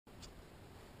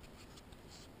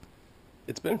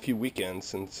It's been a few weekends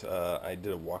since I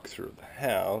did a walkthrough of the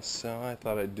house, so I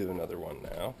thought I'd do another one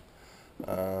now.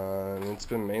 And it's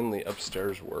been mainly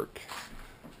upstairs work.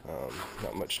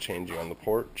 Not much changing on the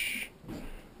porch.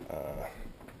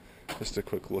 Just a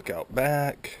quick look out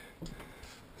back.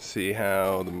 See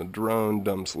how the madrone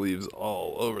dumps leaves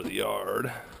all over the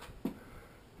yard.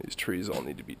 These trees all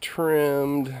need to be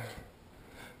trimmed.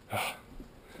 Oh,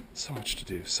 so much to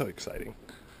do, so exciting.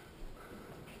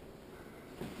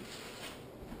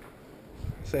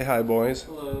 Say hi, boys.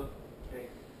 Hello. Hey.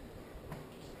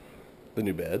 The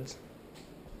new beds.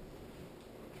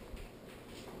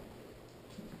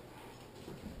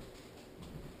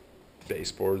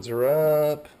 Baseboards are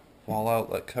up. Wall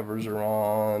outlet covers are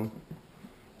on.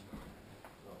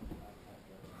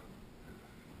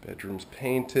 Bedroom's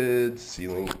painted.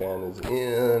 Ceiling fan is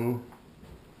in.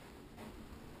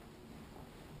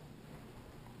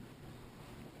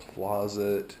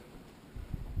 Closet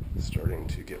starting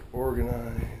to get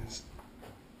organized.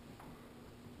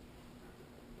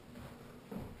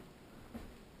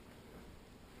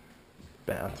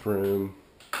 Bathroom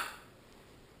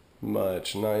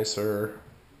much nicer.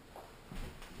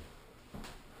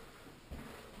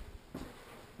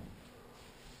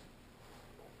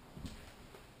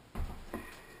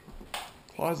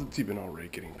 Closet's even already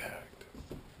getting packed.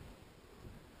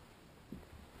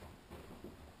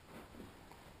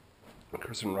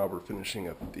 Chris and Rob are finishing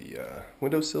up the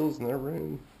windowsills in their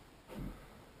room.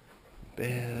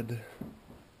 Bed.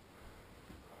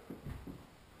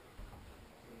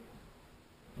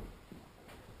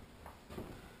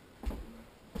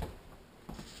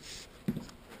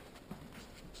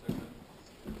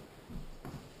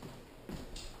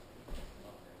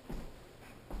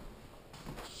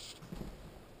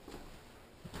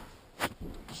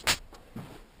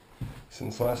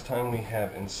 Since last time we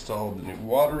have installed the new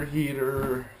water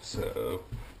heater, so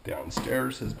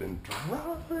downstairs has been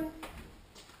dry,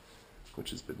 which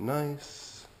has been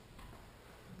nice.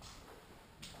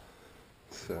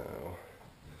 So,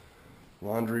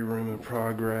 laundry room in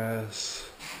progress,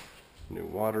 new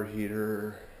water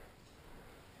heater,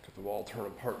 got the wall torn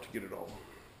apart to get it all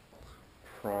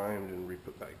primed and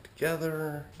re-put back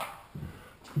together.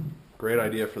 Great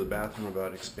idea for the bathroom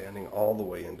about expanding all the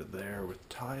way into there with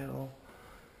tile.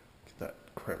 Get that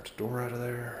cramped door out of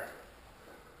there.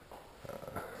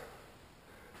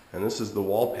 And this is the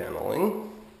wall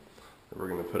paneling that we're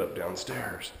going to put up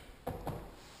downstairs.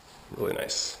 Really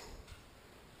nice.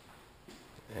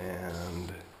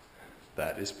 And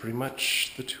that is pretty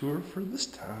much the tour for this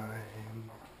time.